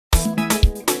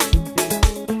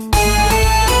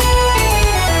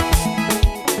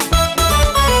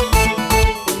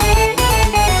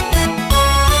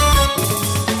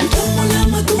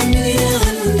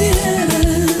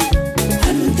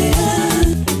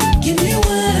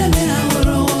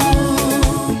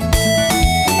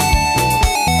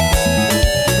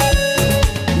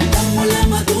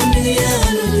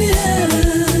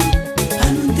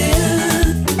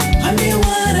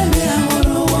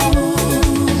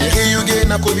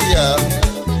guine koby ya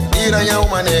ira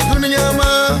nyaumane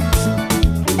dunyama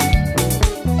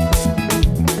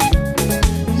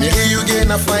miri yuge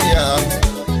na faya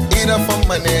ira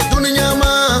famane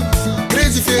dunyama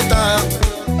crazy feta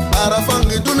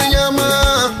arafange dunyama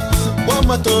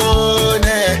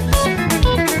wamatone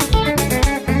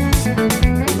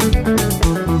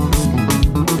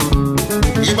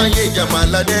Ibaye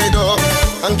jamala dedo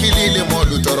ankilile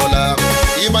molu torola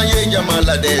Ibaye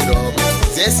jamala dedo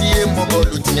zesiye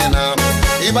mogolu tinyana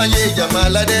Ibaye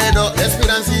jamala dedo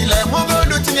espérance ile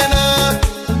mogolu tinyana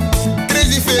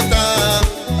Crazy feta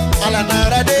ala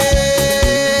narade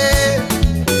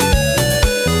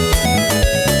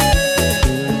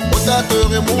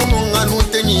Otatore munu nganu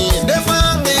tenyi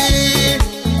defangi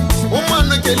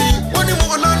Umanu keli woni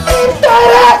mogololo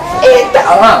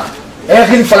Tara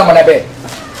khil fala mana be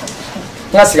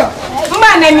Ngasika.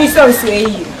 Mbana ni SOUSSOU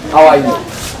yi. How are you?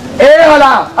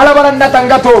 Wala, ala baranda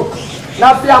tangato.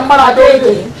 Na fiambara do.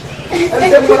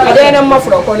 Adena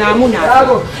mafro ko na muna.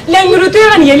 Lengiru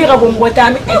tuya ni yeli rabon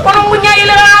botami. Kono munya yeli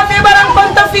ra fe baran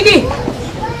konta figi.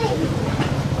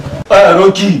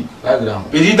 Roki.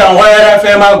 Idi tan waya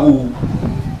fe magu.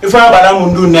 Ifa bala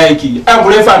mundu naiki.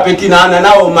 Abule fa peti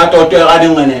na o matoto radi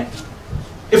ngane.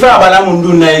 Ifa bala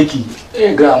mundu naiki.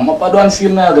 Gram, mapaduan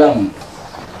sirna gram.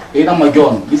 Ina ma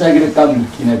John, bisa kita tamu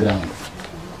kini gram.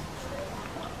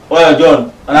 Oh ya John,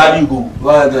 anak ibu.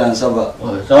 Wah gram, sabar.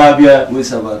 Ça va bien? Oui,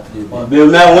 ça va très Mais bien.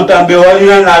 mais on t'a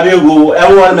envoyé un abigo,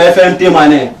 on m'a fait un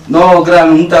témoignage. Non,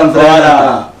 gram, on t'a envoyé.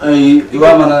 Voilà.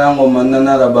 Iwa mana ngo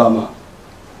manana rabama.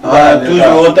 Ah,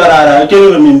 toujours on t'a rara,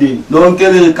 quel mindi. Donc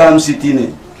quel kam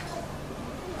sitine.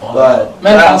 Ouais.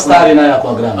 Men pastor ina ya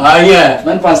kwa gram. Ah yeah.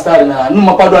 Men pastor ina, nu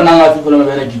mapaduan nanga fi ko me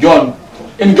bere John.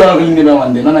 En John ko lindi me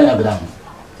wande, nana ya gram.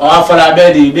 Ah fala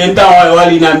bedi, benta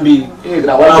wali nambi.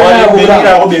 Gram, wali bedi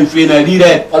ko ben fina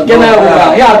direct. Kena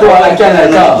ya to ala kena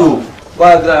ta.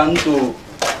 Wah gram tu.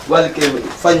 Wal ke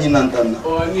fanyi nantana.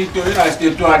 Oh ni to ina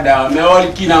ste to ada, me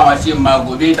wali kina wasi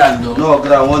mago betando. No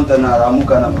gram wonta na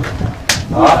ramuka na.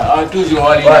 Ah toujours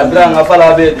wali. Wah gram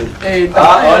afala bedi.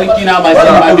 Wali kina wasi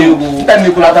mago. Tani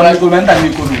kula tani kula men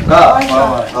tani kula.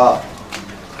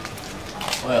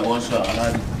 Ouais, bonsoir.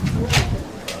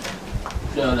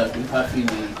 Là, tu pas fini.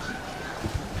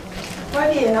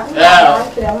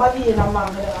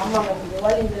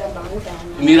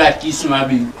 Mira kiss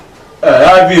mabi.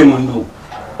 Abi mundo.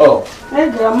 Oh.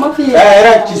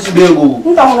 Era kiss bego.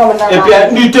 Et puis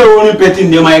ni te woni petit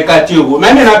de mai katego.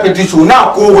 Même na petit sou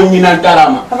na ko woni na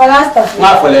tarama.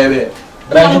 Ma folebe.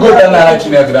 Rangi go tan na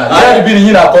kina gra. Ler bi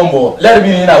ni na combo. Ler bi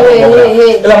ni na combo.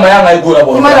 Ela maya ngai go la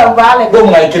bo. Go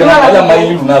ngai kira ela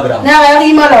mai lu na gra.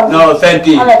 No,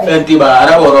 fenti ba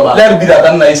arabo roba. Ler bi da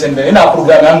tan na isende. Ina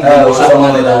program am go so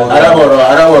ma ne da. Arabo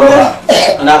roba.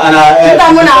 Ana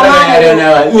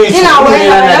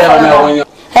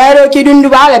Hero ki dundu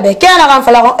bale be kena kan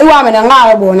fala ko iwa mena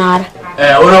ngara bonara.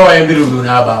 Ono wa embiru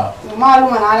duna ba. Malu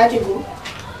manala tibu.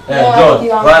 John,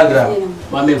 Wah gram.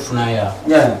 mame funaya.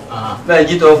 Yeah. Na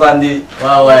jito fandi.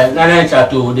 Ouais, nana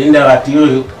chateau de ndara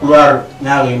tiro couloir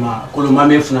nyarima kulu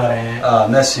mame funara.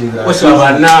 Merci gra. Ko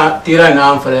saba na tira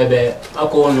na amfrebe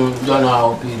ako no jona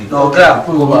opiri. No gra.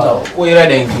 Ko ira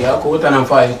dengi ako tana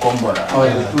fa yi kombora.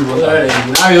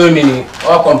 Na yo mini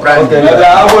o comprendre. Okay,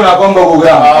 gra abo na kombo ko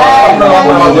gra.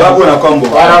 Abo na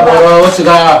kombo. Ara boro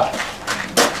osiga.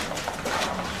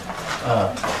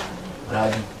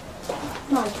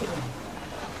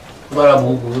 Bara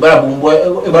bumbo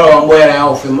ya na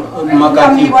ofi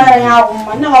makati.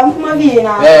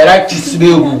 Ra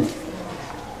kisbegu.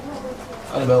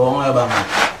 Alba wonga ba.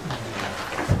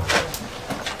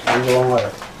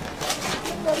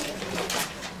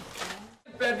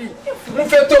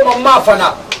 Mfeto mama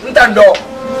fana ntando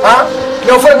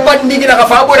no fe bandigi na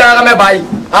kafa boda na me bai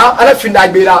ala finda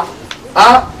gbera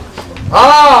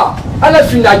ala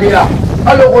finda gbera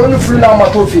ala ko no fulna ma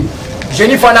tofi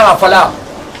jeni fana na fala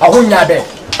ahunya be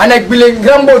ana gbile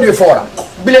rambo de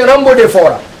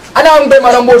fora ana ngbe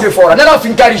marambo de fora na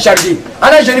finkari chardi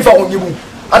ana jeni fa onyibu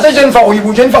ata jeni fa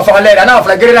onyibu jeni fa fa lera na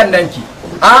fa grela ndanki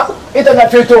ita na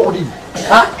feto odi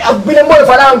gbile mo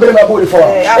fala ngbe ma bo de fora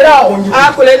era onyibu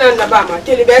kule na bama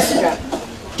kelibesi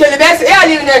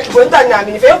ali ne kibonta na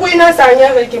mi fe ko ina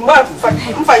sanya ke kimba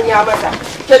mfanya mata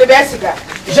kelibesi ga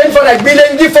jeni fa na gbile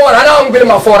ngi fora ana ngbe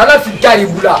ma fora na finkari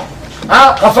bula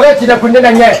kafreti na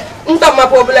kunena nye nta ma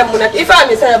problem muna ifa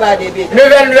mi sa ba de be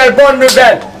nouvelle bonne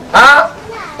nouvelle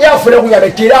ya fule ku ya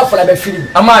be kira fula be film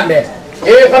amande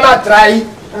kama trai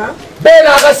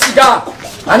bena gasika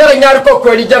ana nyar ko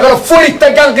ko di jagal furi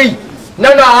tagangi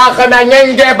nana kana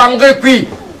nyenge bangi kwi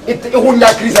it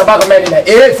hunya krisa ba kamene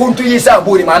funtu yisa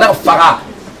buri mana faga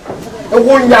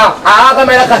Rounya, ah, comme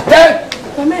la carte.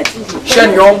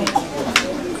 Chaîne yon.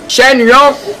 Chaîne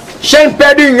yon. Chaîne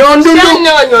perdu yon. Chaîne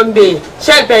yon be.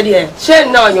 Chaîne perdu.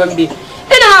 Chaîne yon be.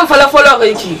 Et là, on fait la follow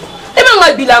ici. Et même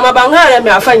la bila ma bangara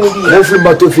mais afin de dire. On fait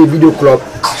bateau fait vidéo club.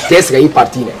 T'es serait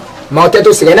parti. Mais on tête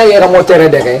aussi, il y a un moteur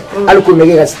derrière. Alors que mes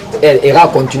gars, il va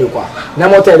continuer quoi. Na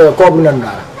moteur de corps non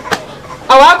là.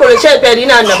 Awa ko le chaîne perdu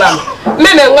na na bam.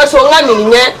 Même on so ngami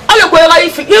ni. Alors ko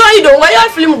il donc ya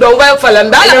film donc va faire la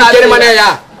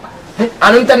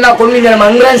anu tanna ko ni ma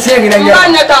ngran se ngi ngi ma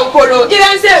na tan kolo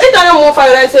iran se itana mo fa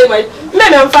ran se mai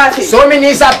même en face so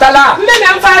mini satala même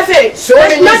en face so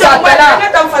mini satala na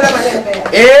tan fala malembe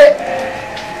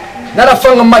na la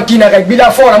fanga makina ka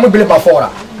bila fora mu bila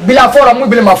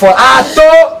ma fora ato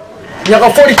ya ko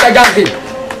fori tagandi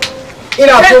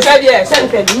ina to c'est bien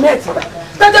met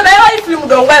quand tu as film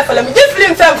donc va fala mi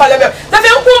film fait fala mi ça fait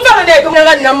un coup faire des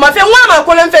comme na ma fait moi ma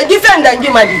ko l'en fait defend ngi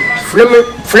madi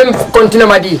film continue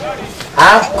madi.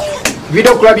 Ah,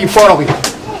 video club il fort oui.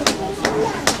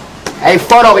 Ay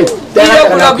fort oui.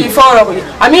 Video club il fort oui.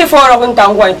 Ami fort oui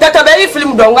tangwa. Tata be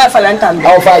film donga falanta.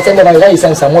 Ah fa c'est dans la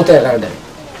essence moteur là.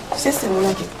 C'est mon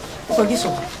aki. Ko giso.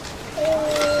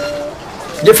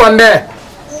 De fande.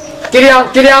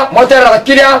 Kiria moteur là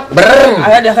kiria.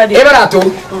 Hadi. E barato.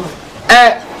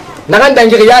 Naganda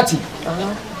ngiri yati.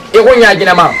 E ko nyaji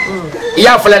na ma.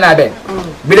 Ya falana be.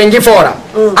 Bilengi fora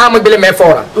am bile me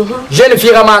fora jeune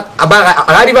fille ma abara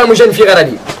arrive mo jeune fille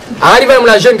radi arrive mo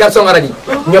la jeune garçon radi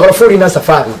nyakoro fori na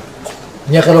safari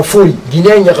nyakoro fori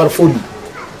guinéen nyakoro fori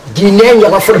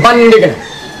bande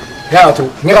gana to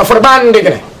nyakoro fori bande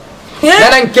gana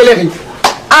nan keleri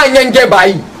a nyange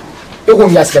bayi e ko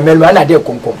yas kamel ma na de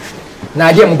konko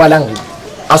na de mo balangi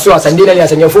aso asandina ya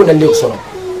sanya fona le sono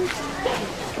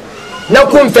na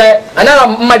kumfe ana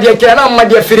madiya kira na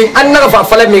madiya firin an na fa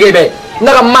fala mi gebe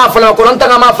na ma fala ko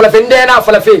ronta ma fala fe ndena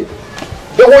fala fe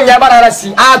e ko nya barara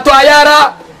si a to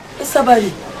ayara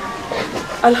sabari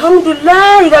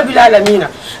alhamdulillah rabbil alamin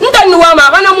ndan wa ma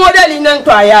bana modeli nan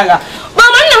to ayara ba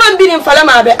man na man birin fala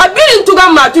ma be abirin tuga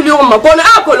ma tuli ma ko na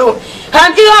akolo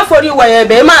han ira fori waye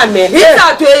be ma me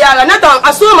isa to ayara na tan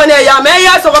asuma ne ya me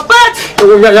ya so pat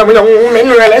o nya men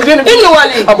wala jeni inu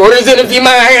wali abore jeni fi ma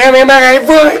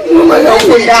fo ma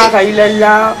ya ka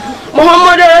ilalla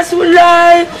Muhammad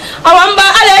Rasulullah awamba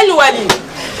ala inu wali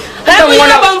ha mo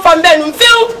na ban fambe nu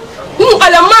fiu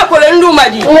ala ma ko le ndu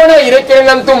madi wona yire kere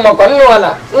nan tum ma ko no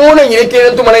wala wona yire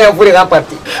kere tum na ya furi ga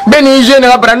parti beni jeune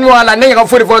ga bran wala ne ga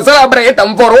furi fo sala bra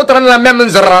etam for otra na même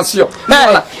génération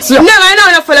wala si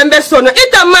na falambe sono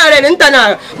ita mare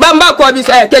ntana bamba ko bi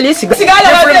keli siga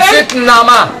la sit na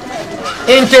ma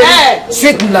inke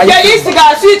sit na keli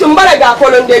siga sit mbara ga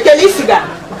kolonde keli siga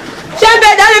chambe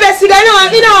dale be siga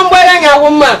ina mbara nya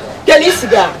humma keli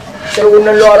siga se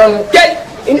wona loran keli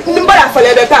mbara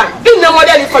falebe ka inna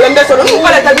modeli falambe sono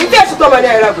mbara ta bi tesu to mane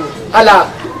rabu ala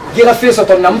gira fiso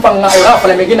to nam fanga ora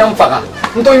fala me gina mfaga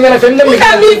nto ngena femne mi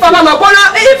mi fama ma kono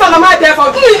e fama ma te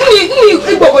fa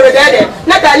ni gbogoro dede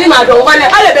na tali ma do ngale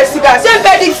ale be siga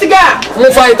sembe di siga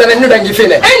mu faita ne ndangi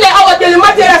fele ene awateli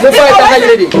materials mu faita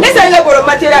ngayiredi isa ngaboro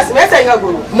materials me isa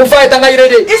ngaboro mu faita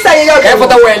ngayiredi isa ngaboro e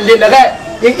fata wende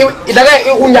daga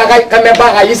unya ga kambe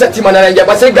ba ga isa timana nanja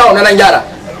ba se gawo na njara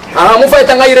ah mu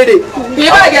faita ngayiredi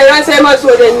biba ga ran se ma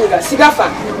so de ni ga siga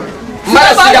fa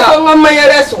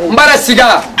mbara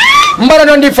siga mbara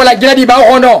non di fala giladi ba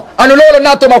ono anu lolo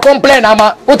nato ma complain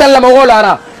ama utalla ma wolo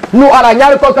ara nu ara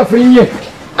nyar ko ka friye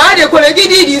ade ko le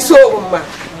gidi di so umma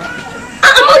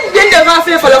amu dende va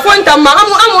fe fala fonta ma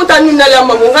amu tanu na la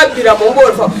ma mo ngabira mo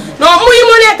ngol fa no mu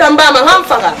yimo ne tamba ma han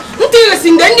faga ntire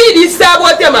sindandi di sabo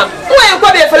tema mo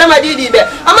ko be fala ma didi be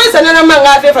ama sanana ma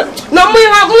ngafe fa no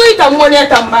mu ita mo ne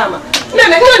tamba ma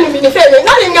nene ngani mini fele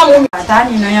ngani ngamu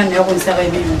atani no ya ne ko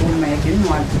sare bi mo ma ke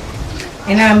no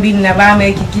ina mbinna ba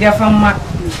me kikira famma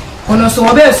kono so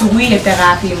be su wi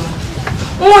terapi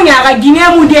mo nya ga gine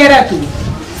mu dera tu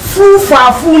fu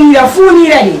fa fu ni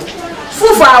re fu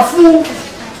fa fu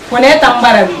kone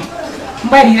tambara bi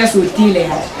mbari ra so tile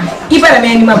ha ibara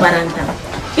me ni ma baranta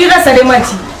ira sare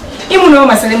mati imuno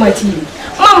ma sare mati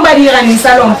mambari ra ni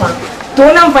salon pa to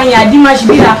nan fa ya dimash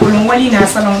bi la kolon wali na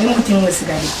salon imutin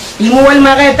musigari imu wal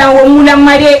magata wo mulam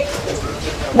mare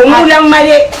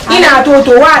ina to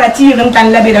wara tirin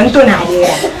tan labiran to na ye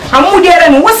amu dera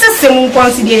ni wasisse mun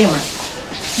considere ma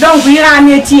donc ira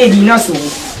me tie di no so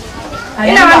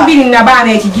ina man bin na ba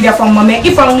na ki gida fam ma me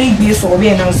ifan ni bi so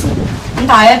be nan so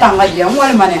nta ya tanga je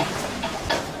wal mane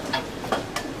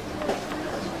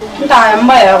nta ya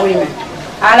mba ya ruime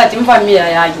ala tim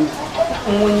famia ya ji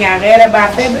mun nya gere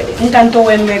ba fe ntan to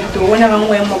wembe to wona man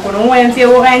wemmo ko no wen fe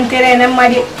o ga intere na ma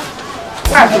di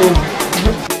ato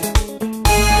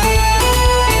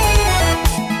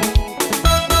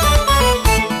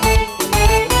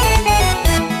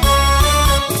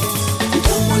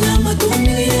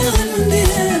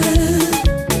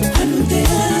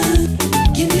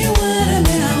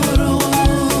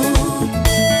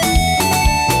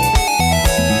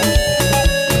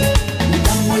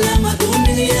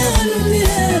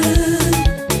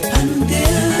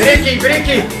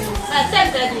Briki.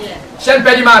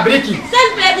 Sempre di ma briki.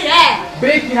 Sempre di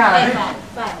Briki na.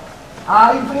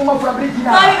 Ah, il primo fra briki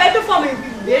na. Vai, vai tu fammi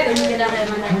bene, mi dai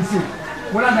mana.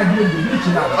 Wala na briki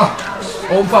na.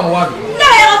 On fa mo wabi. No,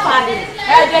 ero fare.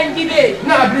 Dendi be.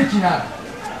 Na briki na.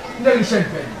 Ndeli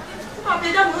sempre. Ma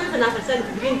vedo voi per una persona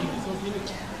di grandi.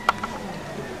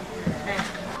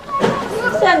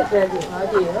 Sempre di.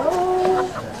 Oddio.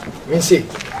 Minsi.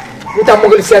 Kita mo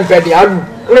gel sempre di alu.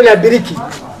 Una na briki.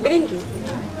 Briki.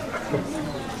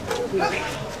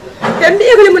 Tembi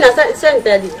io volevo una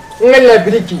sempre di. Ngelle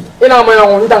briki. Ina mo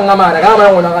yang ntanga mara, ga mo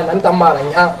yang ngana ntamara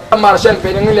ya. Amara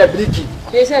sempre ngelle briki.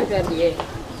 Che sempre di.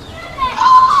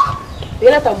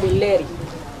 Ila tambulleri.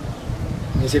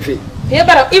 Minsi fi.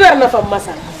 Ibar na fa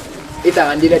masa.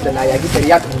 Ita andile tana ya gitari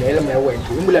ya tun ele me we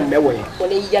tu mbula me we.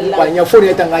 Kone yalla. Kwa nya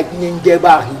fone tanga nge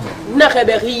ba hi. Na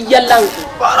khebe yalla.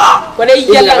 Kone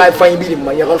Yalla yalla. ga fa ibili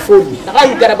ma ya foni. Na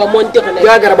garaba monte kone.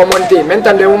 Ya garaba monte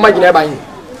mentande mo magina ba yi.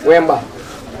 Wemba.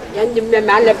 Yandim me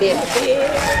mala be.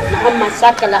 Na amma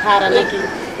sakala harana ki.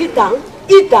 Ita.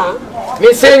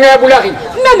 Mi senga bulari.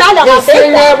 Me mala ga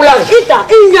senga bulari. Ita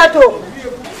inyato.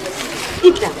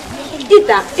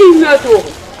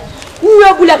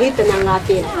 Nyo bulari ita na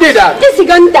ngate. Dida. Isi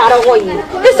gandara hoyi.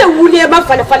 Isi wule ma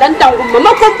fala ntangumma. Ma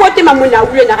kompote ma muna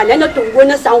wule na kana tungo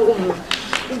na sangumma.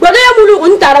 Bada ya mulu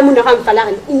untara muna kan fala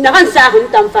na kan sa hun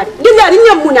tamfar. Dindari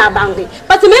nyam muna bangi.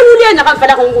 Pati me wule na kan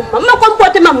fala ngumma. Ma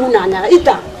kompote ma muna na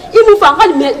ita. Imu fa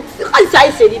kan me kan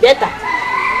sai sedi beta.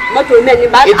 Ma to me ni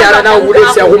ba. Ita na wule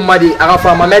se humma di aga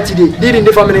fa ma meti di. Diri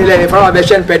ndi family le fa ma be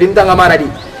shen pedi ntanga mara di.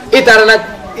 Ita na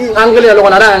anglais lo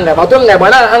na anga ba to ngai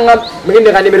bana anga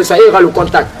minginde kan numero sa e galu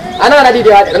contact ana na di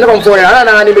na bam fore ana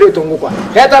na numero tongu kwa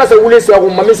keta se wule se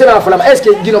humma mi se na fala est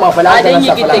ce dino ma fala ada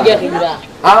nyiki tegerira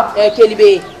ha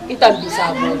kelibe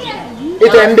itambisa mo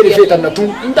ita mbiri feta na tu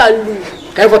ntalu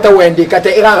kai fota wende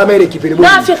kata ira amere kipele bo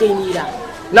na firinira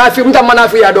na fi mta mana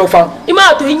fi ya do fa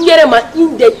ima to nyere ma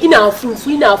inde ina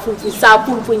funfu sa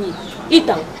funfu ni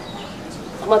ita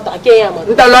mata kiyama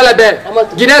nta lola be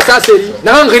Guinée sa série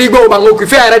na ngiri go bango ku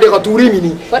fi ara de katuri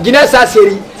mini Guinée sa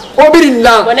série obirin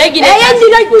la kone Guinée sa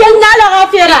série kenna la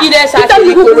affaire Guinée sa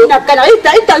série ko na kala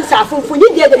ita sa funfu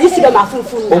ni de isiga ma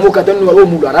funfu o mu katan no o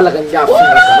mu la la kan ja fu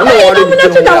na no wala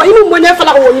ni tuna wa imu mone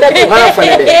fala ko wonda de ha fa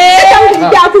de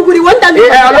ya ku guri wonda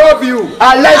I love you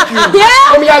I like you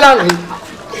o mi ala ngi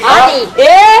Adi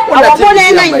awa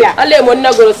mone nanya ale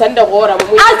monna goro sanda gora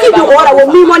mo Asi du gora wo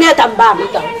mi mone tamba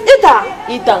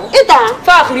ita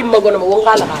fa khrim magono mo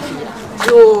ngala afira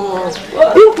yo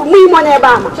bintu mi mone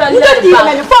ba ma ndati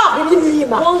men fa ni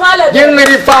ma ngala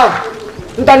yengri fa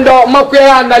ntando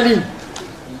makwya nali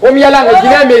o mi ala ngi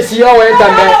Guinée Messi o en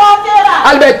tambe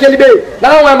albe kelbe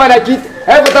na wa mana kit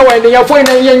e fota wa ni ya fo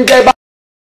ni yenge ba